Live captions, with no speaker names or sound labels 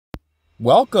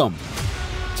Welcome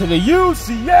to the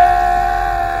UCL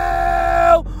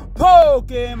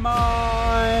Pokemon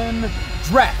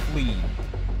Draft League.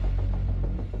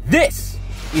 This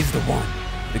is the one,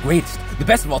 the greatest, the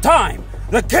best of all time,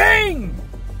 the King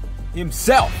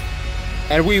himself.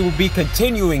 And we will be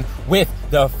continuing with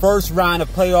the first round of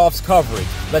playoffs coverage.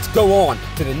 Let's go on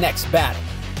to the next battle.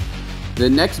 The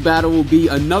next battle will be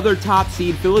another top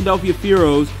seed, Philadelphia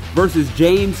Fearows versus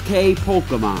James K.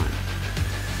 Polkemon.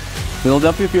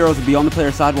 Philadelphia Fearows will be on the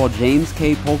player side, while James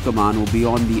K. Polkemon will be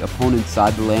on the opponent's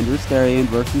side. The Landorus Therian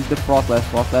versus the Frostlass.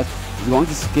 Frostlass is going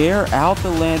to scare out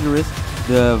the Landorus.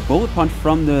 The Bullet Punch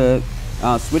from the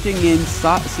switching in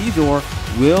Caesar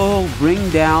will bring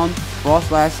down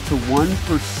Frostlass to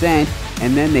 1%,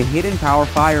 and then the Hidden Power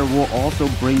Fire will also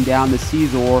bring down the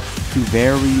Caesar to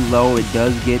very low. It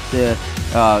does get the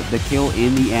kill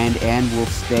in the end and will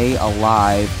stay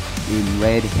alive. In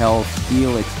red, Hell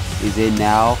Steelix is in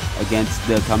now against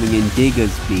the coming in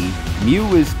Diggersby.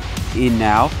 Mew is in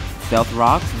now. Stealth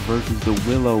Rocks versus the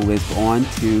Will-O-Wisp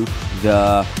onto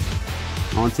the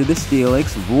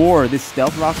Steelix. Roar, this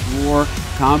Stealth Rocks Roar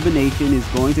combination is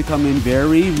going to come in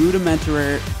very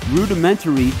rudimentary,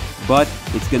 but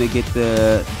it's going to get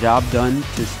the job done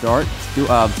to start.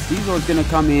 Caesar is going to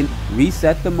come in,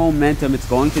 reset the momentum. It's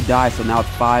going to die, so now it's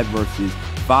 5 versus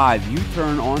 5.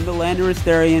 U-turn on the Landorus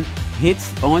Therian,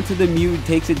 hits onto the Mew,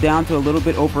 takes it down to a little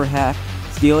bit over half.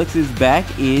 Steelix is back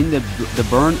in, the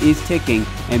burn is ticking,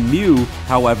 and Mew,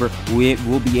 however,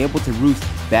 will be able to roost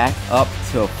back up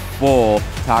to full.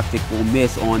 Toxic will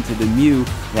miss onto the Mew.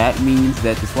 That means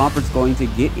that the Swampert's going to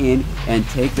get in and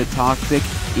take the Toxic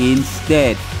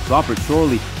instead. Swampert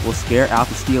surely will scare out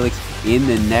the Steelix in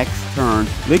the next turn.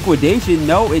 Liquidation,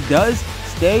 no, it does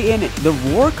stay in it. The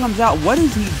Roar comes out. What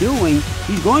is he doing?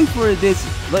 He's going for this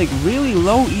like really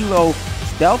low elo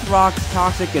Stealth Rocks,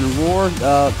 Toxic, and Roar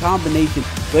combination.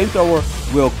 Flamethrower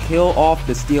will kill off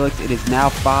the Steelix. It is now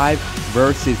 5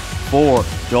 versus 4.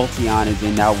 Jolteon is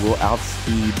in now, will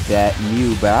outspeed that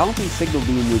Mew, but I don't think Signal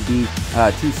Beam would be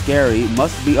too scary. It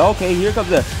must be, okay, here comes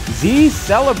the Z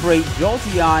Celebrate.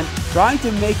 Jolteon trying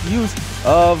to make use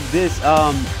of this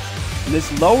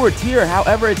this lower tier.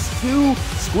 However, it's too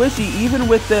squishy. Even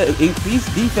with the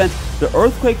increased defense, the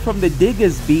Earthquake from the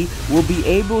Diggersby will be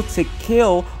able to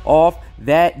kill off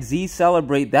that Z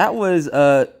Celebrate. That was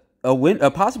a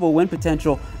possible win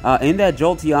potential in that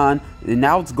Jolteon, and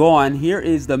now it's gone. Here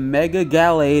is the Mega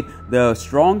Gallade, the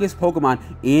strongest Pokemon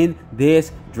in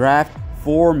this draft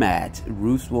format.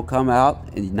 Roost will come out,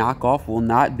 and knockoff will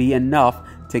not be enough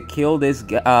to kill this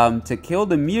to kill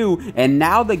the Mew, and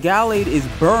now the Gallade is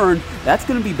burned. That's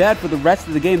going to be bad for the rest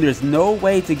of the game. There's no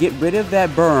way to get rid of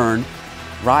that burn.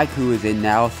 Raikou is in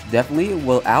now. Definitely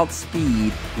will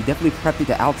outspeed. He definitely prepped it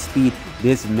to outspeed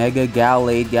this Mega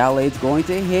Gallade. Gallade's going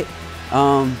to hit.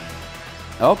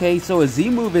 Okay, so a Z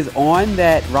move is on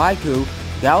that Raikou.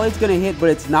 Gallade's going to hit, but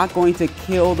it's not going to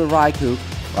kill the Raikou.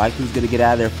 Raikou's going to get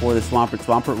out of there for the Swampert.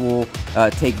 Swampert will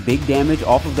take big damage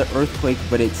off of the Earthquake,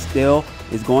 but it still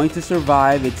is going to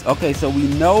survive. It's okay, so we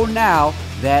know now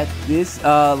that this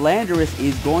Landorus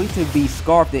is going to be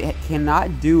scarfed. It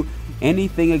cannot do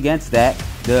anything against that.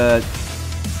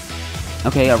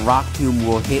 Okay, a Rock Tomb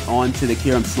will hit onto the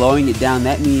Kyurem, slowing it down.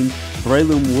 That means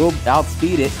Breloom will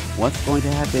outspeed it. What's going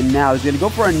to happen now? He's going to go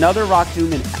for another Rock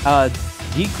Tomb and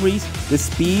decrease the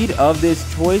speed of this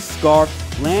Choice Scarf.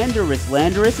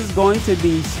 Landorus is going to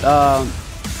be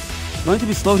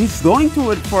slow. He's going to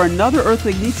it for another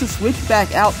Earthquake. Needs to switch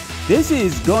back out. This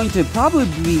is going to probably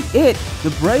be it. The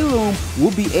Breloom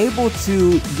will be able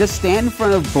to just stand in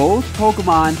front of both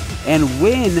Pokemon and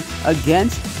win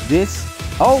against this.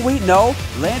 Oh wait, no.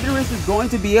 Landorus is going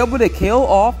to be able to kill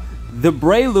off the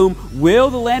Breloom. Will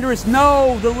the Landorus?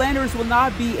 No, the Landorus will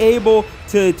not be able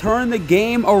to turn the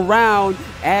game around,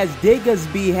 as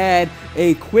Diggersby had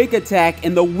a quick attack,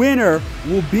 and the winner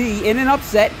will be, in an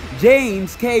upset,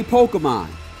 James K. Pokemon.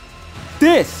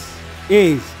 This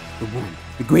is the one,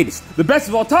 the greatest, the best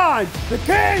of all time, the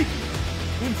King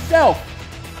himself.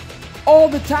 All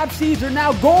the top seeds are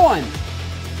now gone.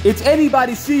 It's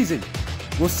anybody's season.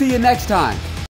 We'll see you next time.